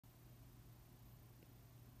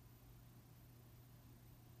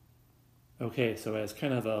Okay, so as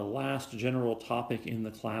kind of a last general topic in the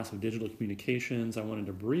class of digital communications, I wanted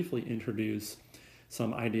to briefly introduce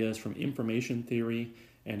some ideas from information theory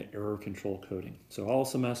and error control coding. So all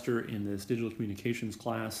semester in this digital communications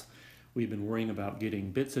class, we've been worrying about getting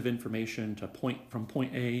bits of information from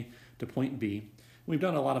point A to point B. We've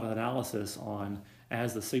done a lot of analysis on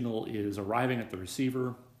as the signal is arriving at the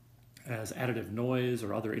receiver, as additive noise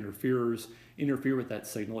or other interferers interfere with that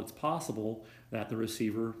signal, it's possible that the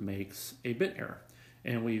receiver makes a bit error.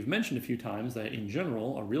 And we've mentioned a few times that in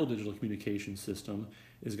general, a real digital communication system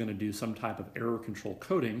is going to do some type of error control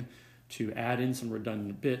coding to add in some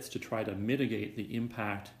redundant bits to try to mitigate the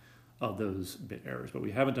impact of those bit errors. But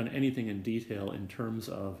we haven't done anything in detail in terms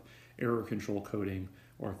of error control coding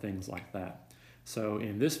or things like that. So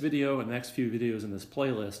in this video and the next few videos in this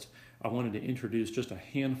playlist, I wanted to introduce just a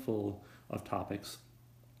handful of topics.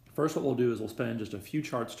 First, what we'll do is we'll spend just a few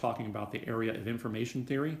charts talking about the area of information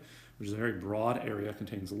theory, which is a very broad area,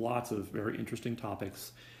 contains lots of very interesting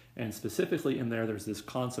topics. And specifically in there, there's this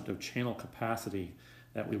concept of channel capacity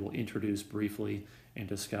that we will introduce briefly and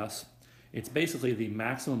discuss. It's basically the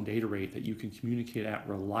maximum data rate that you can communicate at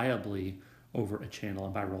reliably over a channel.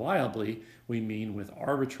 And by reliably, we mean with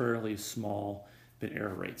arbitrarily small bit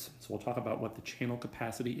error rates. So we'll talk about what the channel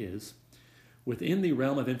capacity is. Within the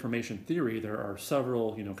realm of information theory, there are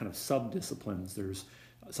several, kind of sub-disciplines. There's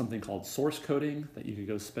something called source coding that you could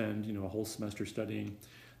go spend, a whole semester studying.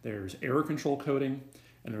 There's error control coding,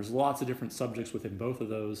 and there's lots of different subjects within both of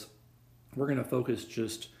those. We're going to focus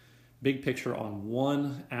just big picture on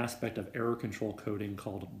one aspect of error control coding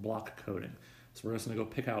called block coding. So we're just going to go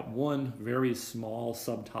pick out one very small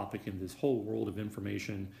subtopic in this whole world of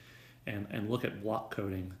information and look at block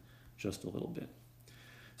coding just a little bit.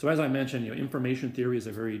 So as I mentioned, information theory is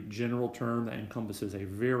a very general term that encompasses a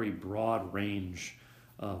very broad range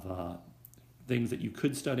of things that you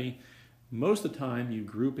could study. Most of the time, you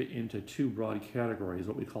group it into two broad categories,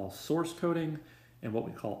 what we call source coding and what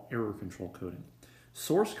we call error control coding.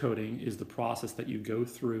 Source coding is the process that you go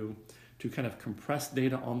through to kind of compress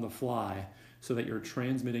data on the fly so that you're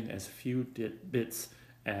transmitting as few bits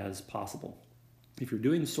as possible. If you're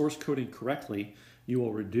doing source coding correctly, you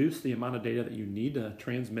will reduce the amount of data that you need to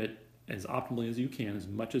transmit as optimally as you can, as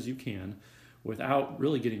much as you can, without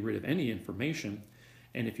really getting rid of any information.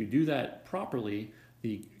 And if you do that properly,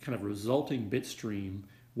 the kind of resulting bit stream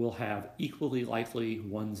will have equally likely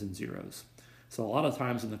ones and zeros. So a lot of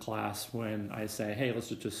times in the class when I say, hey, let's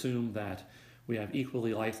just assume that we have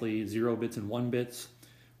equally likely 0 bits and 1 bits,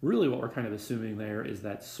 really what we're kind of assuming there is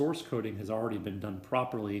that source coding has already been done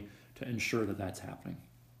properly to ensure that that's happening.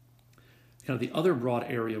 Kind of the other broad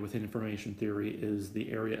area within information theory is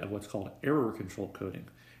the area of what's called error control coding.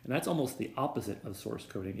 And that's almost the opposite of source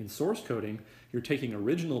coding. In source coding, you're taking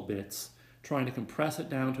original bits, trying to compress it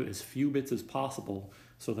down to as few bits as possible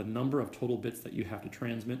so the number of total bits that you have to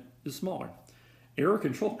transmit is smaller. Error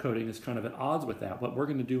control coding is kind of at odds with that. What we're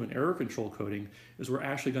going to do in error control coding is we're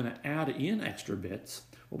actually going to add in extra bits,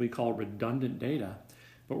 what we call redundant data,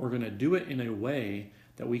 but we're going to do it in a way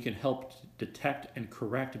that we can help detect and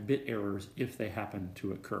correct bit errors if they happen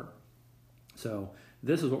to occur. So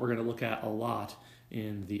this is what we're going to look at a lot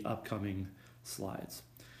in the upcoming slides.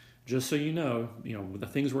 Just so you know, the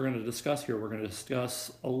things we're going to discuss here, we're going to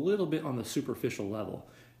discuss a little bit on the superficial level.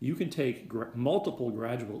 You can take multiple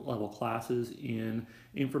graduate level classes in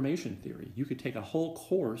information theory. You could take a whole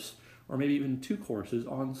course or maybe even 2 courses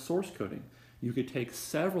on source coding. You could take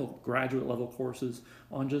several graduate level courses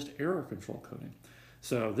on just error control coding.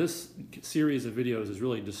 So this series of videos is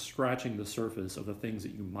really just scratching the surface of the things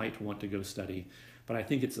that you might want to go study. But I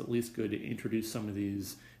think it's at least good to introduce some of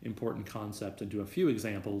these important concepts and do a few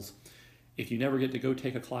examples. If you never get to go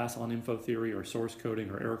take a class on info theory or source coding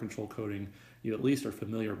or error control coding, you at least are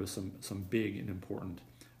familiar with some big and important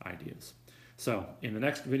ideas. So in the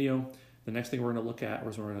next video, the next thing we're going to look at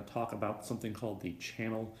is we're going to talk about something called the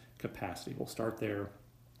channel capacity. We'll start there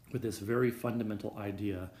with this very fundamental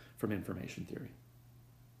idea from information theory.